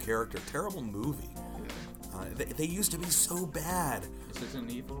terrible character, terrible movie. They used to be so bad. Is it an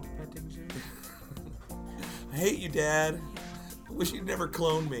evil petting zoo? I hate you, Dad. I wish you'd never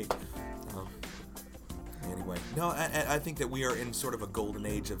cloned me. Anyway, no, I think that we are in sort of a golden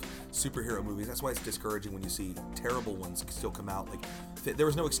age of superhero movies. That's why it's discouraging when you see terrible ones still come out. Like, there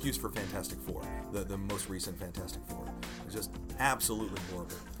was no excuse for Fantastic Four, the most recent Fantastic Four. It was just absolutely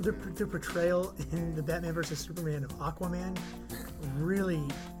horrible. Their portrayal in the Batman vs. Superman of Aquaman really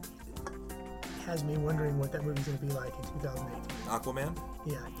has me wondering what that movie's going to be like in 2018. Aquaman?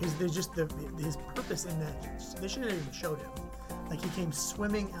 Yeah, there's just his purpose in that. They shouldn't have even showed him. Like, he came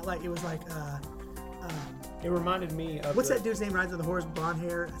swimming, like, it was like, It reminded me of what's that dude's name? Rides on the horse, blonde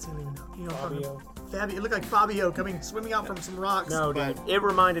hair. I don't even know. Fabio. Fabio. It looked like Fabio swimming out from some rocks. No, dude. It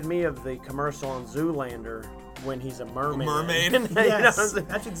reminded me of the commercial on Zoolander when he's a mermaid. Mermaid? Yes,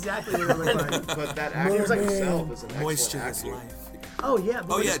 that's exactly what it looked like. But that actor himself is an Moisture excellent is actor. life. Oh yeah.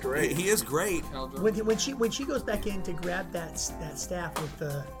 Oh yeah, great. he is great. When she goes back in to grab that staff with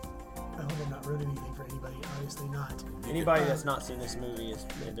the. I hope I'm not ruining anything for anybody. Obviously not. Anybody that's not seen this movie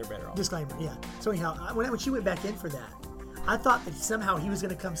they're better off. Disclaimer, yeah. So anyhow, when she went back in for that, I thought that somehow he was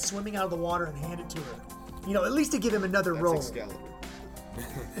going to come swimming out of the water and hand it to her. At least to give him another That's role. Excalibur.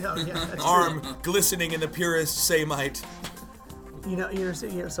 That's Arm true. glistening in the purest samite.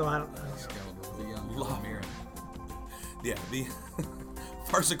 So I don't. Yeah, the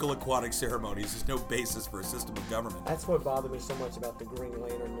farcical aquatic ceremonies is no basis for a system of government. That's what bothered me so much about the Green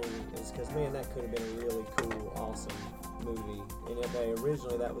Lantern movie, is because, man, that could have been a really cool, awesome movie. And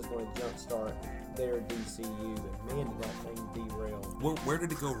originally that was going to jumpstart their DCU, and man, did that thing derail. Where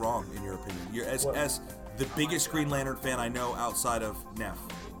did it go wrong, in your opinion? As the biggest Green Lantern fan I know outside of Neff.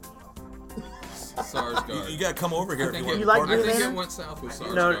 Sarsgaard. You gotta come over here if you want. You like to Green I think Lantern? it went south with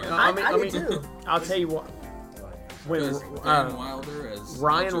Sarsgaard. No, I do too. I'll tell you what. When Because Dan Wilder as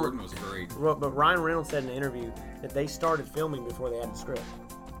Ryan Jordan was great. But Ryan Reynolds said in an interview that they started filming before they had the script.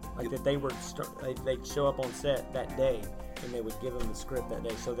 Like that they were they'd show up on set that day and they would give them the script that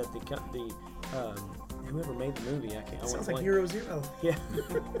day, so that the whoever made the movie, I can't. Sounds like Euro Zero. Yeah.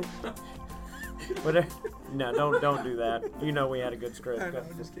 But no, don't do that. We had a good script.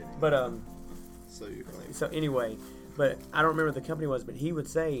 I'm just kidding. But So you claim. So anyway, but I don't remember what the company was, but he would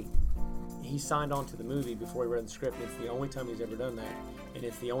say he signed on to the movie before he read the script. And it's the only time he's ever done that, and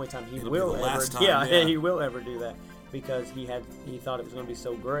it's the only time he It'll be will the ever. last time, He will ever do that, because he thought it was going to be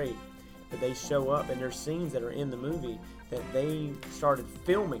so great. But they show up, and there's scenes that are in the movie that they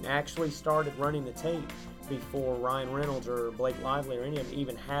actually started running the tape before Ryan Reynolds or Blake Lively or any of them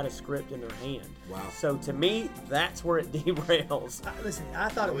even had a script in their hand. Wow. So to me, that's where it derails. Listen, I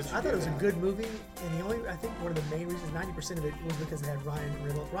thought it was a good movie, and I think one of the main reasons, 90% of it, was because it had Ryan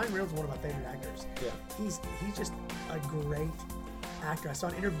Reynolds. Ryan Reynolds is one of my favorite actors. Yeah. He's just a great actor. I saw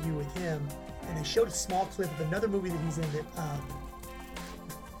an interview with him, and they showed a small clip of another movie that he's in that.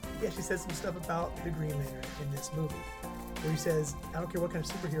 He actually said some stuff about the Green Lantern in this movie, where he says, "I don't care what kind of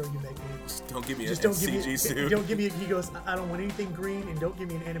superhero you make me. Just don't give me Just a don't give CG me. suit. Don't give me." He goes, "I don't want anything green, and don't give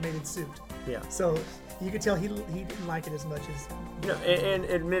me an animated suit." Yeah. So you could tell he didn't like it as much as. And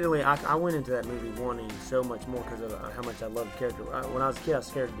admittedly, I went into that movie wanting so much more because of how much I loved the character. When I was a kid, I was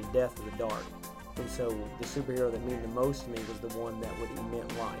scared to death of the dark. And so the superhero that meant the most to me was the one that would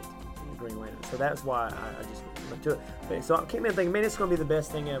emit light, the Green Lantern. So that's why I just went to it. But, so I came in thinking, man, it's going to be the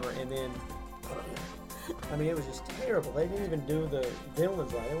best thing ever. And then, it was just terrible. They didn't even do the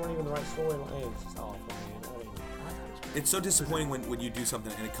villains right. They weren't even the right storyline. It was just awful, man. It's so disappointing when you do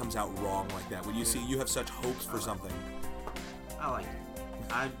something and it comes out wrong like that. When you see you have such hopes for something. I liked it.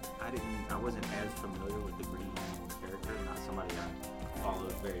 I wasn't as familiar with the Green Lantern character, not somebody I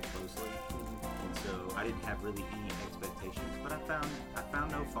followed very closely, and so I didn't have really any expectations. But I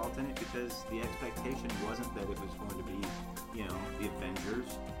found no fault in it, because the expectation wasn't that it was going to be, the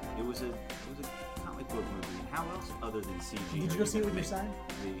Avengers. It was a comic book movie, and how else other than CG? Did you go see it with your son?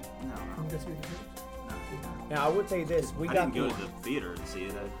 No. Did you go see it with your kids? No. Now I would tell you this: we I got didn't go to the theater to see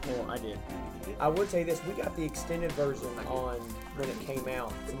it. Well, I did. You did? I would tell you this: we got the extended version on when it came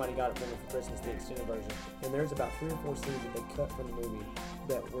out. Somebody got it for me for Christmas, the extended version, and there's about 3 or 4 scenes that they cut from the movie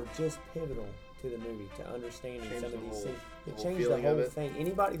that were just pivotal to the movie, to understanding Changed some the of these whole- scenes. It whole changed the feeling of whole it. thing.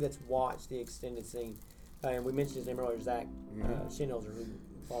 Anybody that's watched the extended scene, and we mentioned his name earlier, Zach Schinelzer, who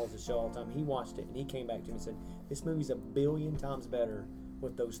follows the show all the time. He watched it and he came back to me and said, "This movie's 1,000,000,000 times better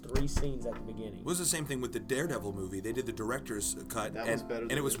with those 3 scenes at the beginning." It was the same thing with the Daredevil movie. They did the director's cut, That and, was better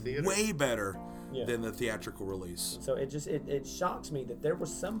and than it was the theater. way better Yeah. than the theatrical release. So it just it shocks me that there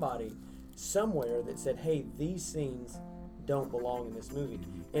was somebody somewhere that said, "Hey, these scenes don't belong in this movie,"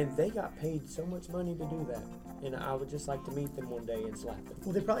 and they got paid so much money to do that. And I would just like to meet them one day and slap them.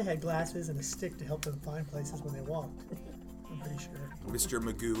 Well, they probably had glasses and a stick to help them find places when they walked. I'm pretty sure. Mr.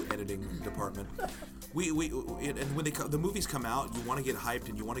 Magoo editing department. And when the movies come out, you want to get hyped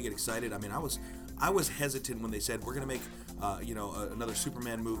and you want to get excited. I mean, I was hesitant when they said we're going to make another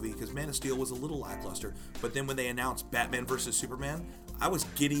Superman movie because Man of Steel was a little lackluster. But then when they announced Batman versus Superman, I was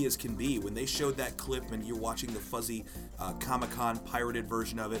giddy as can be when they showed that clip and you're watching the fuzzy Comic-Con pirated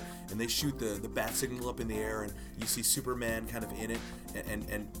version of it, and they shoot the bat signal up in the air and you see Superman kind of in it,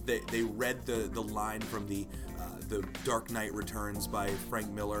 and they read the line from the Dark Knight Returns by Frank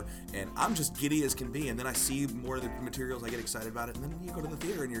Miller, and I'm just giddy as can be. And then I see more of the materials, I get excited about it, and then you go to the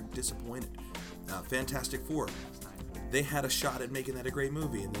theater and you're disappointed. Fantastic Four, they had a shot at making that a great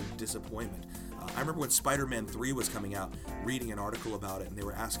movie, and then disappointment. I remember when Spider-Man 3 was coming out, reading an article about it, and they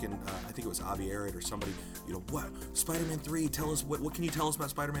were asking, I think it was Avi Arad or somebody, what, Spider-Man 3, tell us, what can you tell us about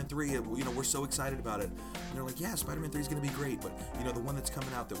Spider-Man 3? We're so excited about it. And they're like, yeah, Spider-Man 3 is going to be great, but, the one that's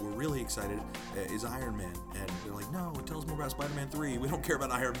coming out that we're really excited is Iron Man. And they're like, no, tell us more about Spider-Man 3. We don't care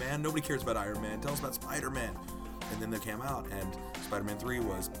about Iron Man. Nobody cares about Iron Man. Tell us about Spider-Man. And then they came out, and Spider-Man 3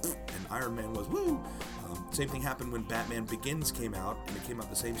 was, and Iron Man was, woo! Same thing happened when Batman Begins came out, and it came out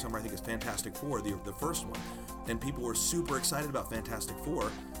the same summer, I think, as Fantastic Four, the first one. And people were super excited about Fantastic Four,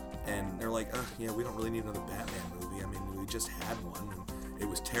 and they're like, we don't really need another Batman movie. I mean, we just had one, and it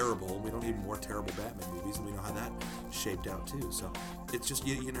was terrible. We don't need more terrible Batman movies, and we know how that shaped out, too. So it's just,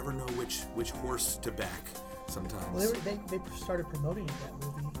 you never know which horse to back sometimes. Well, they started promoting that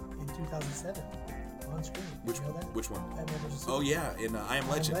movie in 2007 on screen. Did you know that? Which one? Batman versus Oh, Superman. yeah, in I Am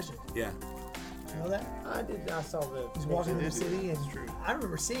Legend. Legend. Yeah. You know that? I saw the. He's walking in the They do city, that, and it's true. I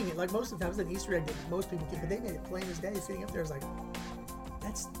remember seeing it. Like most of the times, it's an Easter egg that most people get, but they made it plain as day. Sitting up there, I was like,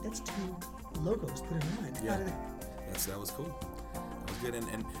 "That's 2 logos put in line." Yeah. How did they- That was cool. That was good.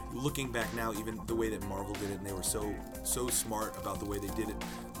 And looking back now, even the way that Marvel did it, and they were so smart about the way they did it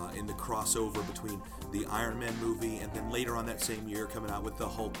in the crossover between the Iron Man movie and then later on that same year coming out with the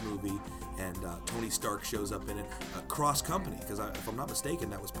Hulk movie, and Tony Stark shows up in it. Cross company, because if I'm not mistaken,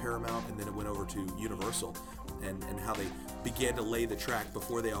 that was Paramount, and then it went over to Universal, and how they began to lay the track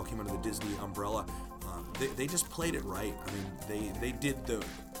before they all came under the Disney umbrella. They just played it right. I mean, they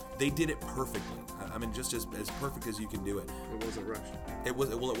did it perfectly. I mean, just as perfect as you can do it. It wasn't rushed. It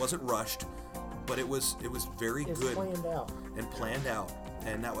wasn't rushed, but it was very It's good planned out. and planned out.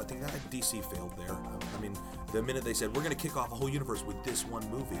 And now I think that DC failed there. I mean, the minute they said we're going to kick off a whole universe with this one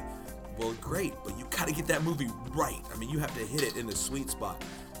movie, well, great, but you got to get that movie right. I mean, you have to hit it in the sweet spot,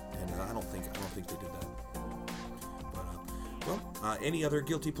 and I don't think they did that. But any other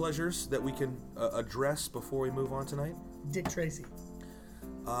guilty pleasures that we can address before we move on tonight? Dick Tracy.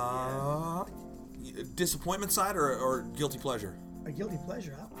 Disappointment side or guilty pleasure? A guilty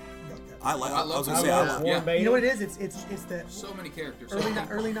pleasure. I love that. I love was that. gonna say, I I love love, Warren yeah. Beatty. You know what it is? It's the So many characters.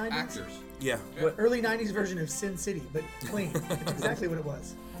 Early 90s? actors. yeah. early 90s version of Sin City, but clean. It's exactly what it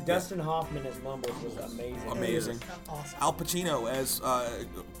was. Dustin Hoffman as Mumbles was amazing. Amazing. It was awesome. Al Pacino as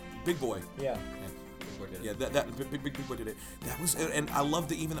Big Boy. Yeah. Yeah, that Big Boy did it. That was, and I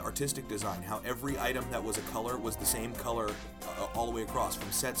loved even the artistic design. How every item that was a color was the same color all the way across,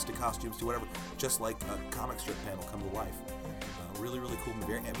 from sets to costumes to whatever, just like a comic strip panel come to life. Really, really cool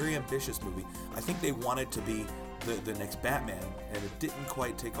movie. Very ambitious movie. I think they wanted to be the next Batman, and it didn't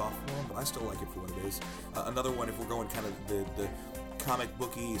quite take off for them, but I still like it for what it is. Another one, if we're going kind of the comic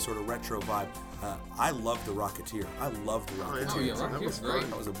booky sort of retro vibe, I love The Rocketeer. I love The Rocketeer. Oh, yeah, That Rocketeer's was great. fun.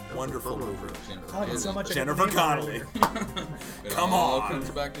 That was a That was wonderful fun one movie. Jennifer I like it so Connelly. much. I Jennifer could name it Connelly. earlier. It Come all on. comes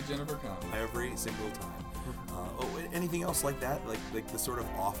back to Jennifer Connelly. Every single time. Anything else like that? Like the sort of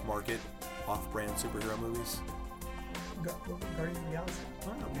off-market, off-brand superhero movies? Guardians of the Galaxy.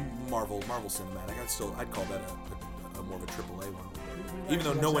 Marvel Cinematic. I'd call that a more of a AAA one. We Even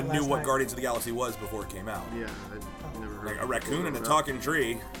though actually no watched one that knew last what night. Guardians of the Galaxy was before it came out. Yeah, I never heard Like of a it raccoon before. and a talking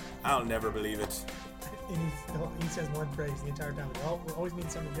tree. I'll never believe it. And he says one phrase the entire time. It always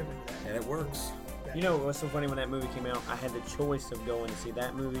means something different to that. And it works. that. You know what's so funny, when that movie came out, I had the choice of going to see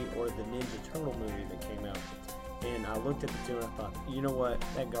that movie or the Ninja Turtle movie that came out. And I looked at the two and I thought, you know what?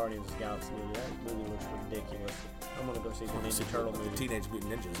 That Guardians of the Galaxy movie, that movie looks ridiculous. I'm going to go see the Ninja Turtle movie. Teenage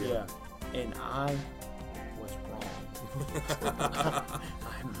Mutant Ninjas, yeah. And I was wrong. I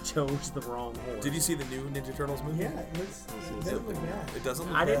chose the wrong horse. Did you see the new Ninja Turtles movie? Yeah, it doesn't look bad. It doesn't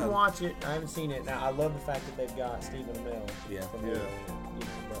look I bad. didn't watch it. I haven't seen it. Now, I love the fact that they've got Stephen Amell Yeah. from Halo in it. You know,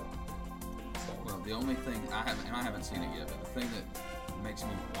 but, so. Well, the only thing I haven't seen it yet, but the thing that makes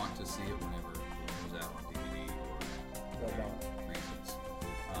me want to see it whenever it comes out on DVD or reasons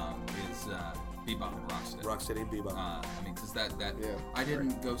is Bebop and Rocksteady. Rocksteady and Bebop. I mean, because that Yeah. I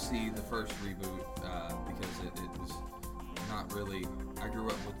didn't go see the first reboot because it was not really. I grew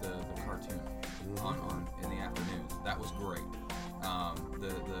up with the cartoon on in the afternoons. That was great.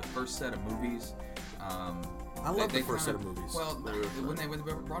 The first set of movies. I love the first set of movies. Well, when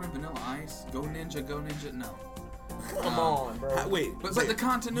they brought in Vanilla Ice, Go Ninja, no. Come on, bro. Wait, But wait. the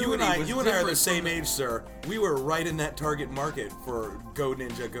continuity You and I, was you and I are the different same from the- age, sir. We were right in that target market for Go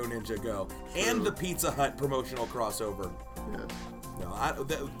Ninja, Go, and the Pizza Hut promotional crossover. Yes.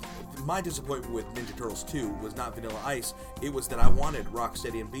 No, my disappointment with Ninja Turtles 2 was not Vanilla Ice. It was that I wanted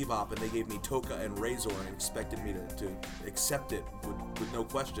Rocksteady and Bebop, and they gave me Toka and Razor and expected me to accept it with no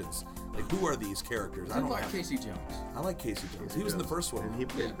questions. Like, who are these characters? I like Casey Jones. I like Casey Jones. He was in the first one. And he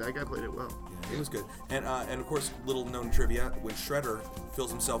played, that guy played it well. Yeah, he was good. And of course, little known trivia, when Shredder fills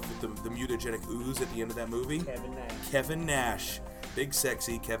himself with the mutagenic ooze at the end of that movie, Kevin Nash. Big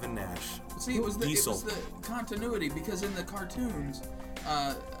sexy Kevin Nash. See, it was the Diesel. continuity, because in the cartoons,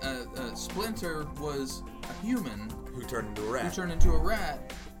 Splinter was a human Who turned into a who rat. turned into a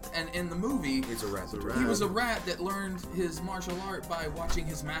rat, and in the movie, He's a rat. he was a rat that learned his martial art by watching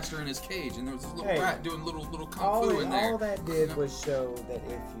his master in his cage, and there was this little Hey, rat doing little kung fu in there. All that did was show that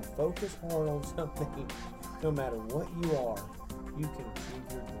if you focus hard on something, no matter what you are, you can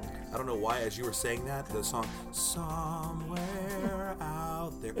achieve your dreams. I don't know why, as you were saying that, the song "Somewhere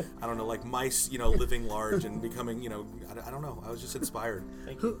Out There," I don't know, like mice, living large and becoming, I don't know. I was just inspired.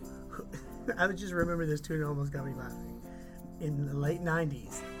 Thank you. I just remember this too, and it almost got me laughing. In the late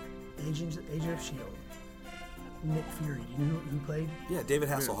 90s, Agent of S.H.I.E.L.D., Nick Fury, do you know who played? Yeah, David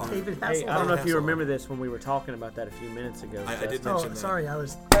Hasselhoff. David Hasselhoff. Hey, I don't know if you Hasselhoff. remember this when we were talking about that a few minutes ago. I did Oh, mention that. sorry, I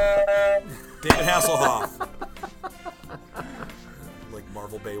was... David Hasselhoff. Like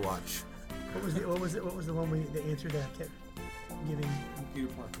Marvel Baywatch. What was the one the answer that I kept giving? Peter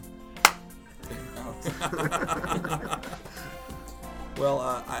Parker. Well,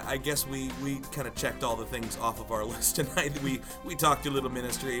 I guess we kind of checked all the things off of our list tonight. We talked a little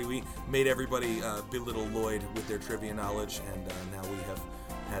ministry. We made everybody belittle Lloyd with their trivia knowledge, and now we have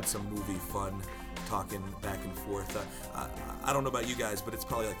had some movie fun talking back and forth. I don't know about you guys, but it's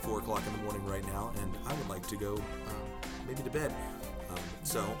probably like 4 o'clock in the morning right now, and I would like to go maybe to bed.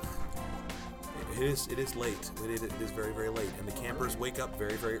 So it is late. It is very, very late, and the campers wake up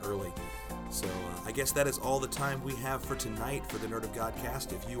very, very early. So I guess that is all the time we have for tonight for the Nerd of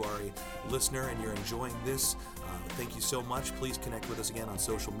Godcast. If you are a listener and you're enjoying this, thank you so much. Please connect with us again on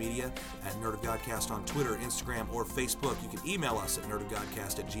social media at Nerd of Godcast on Twitter, Instagram, or Facebook. You can email us at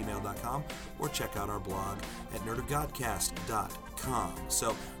nerdofgodcast@gmail.com or check out our blog at nerdofgodcast.com.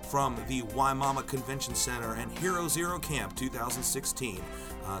 So from the Waimama Convention Center and Hero Zero Camp 2016,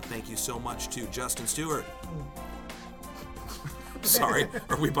 thank you so much to Justin Stewart. Sorry,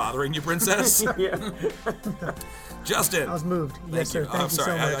 are we bothering you, Princess? Yeah. Justin. I was moved. Yes, sir. you. Thank I'm you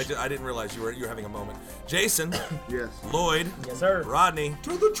sorry. so much. I didn't realize you were having a moment. Jason. Yes. Lloyd. Yes, sir. Rodney.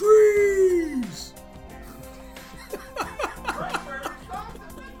 To the trees!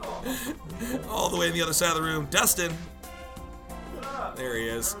 All the way on the other side of the room. Dustin. There he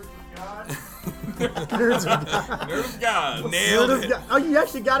is. Nerd of God. Nailed it. Oh, you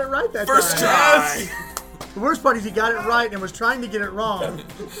actually got it right that First time. try. The worst part is he got it right and was trying to get it wrong.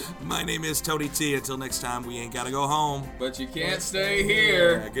 My name is Tony T. Until next time, we ain't got to go home. But you can't stay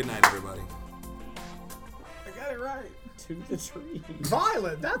here. Good night, everybody. I got it right. To the tree.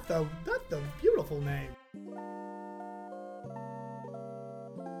 Violet, that's the beautiful name.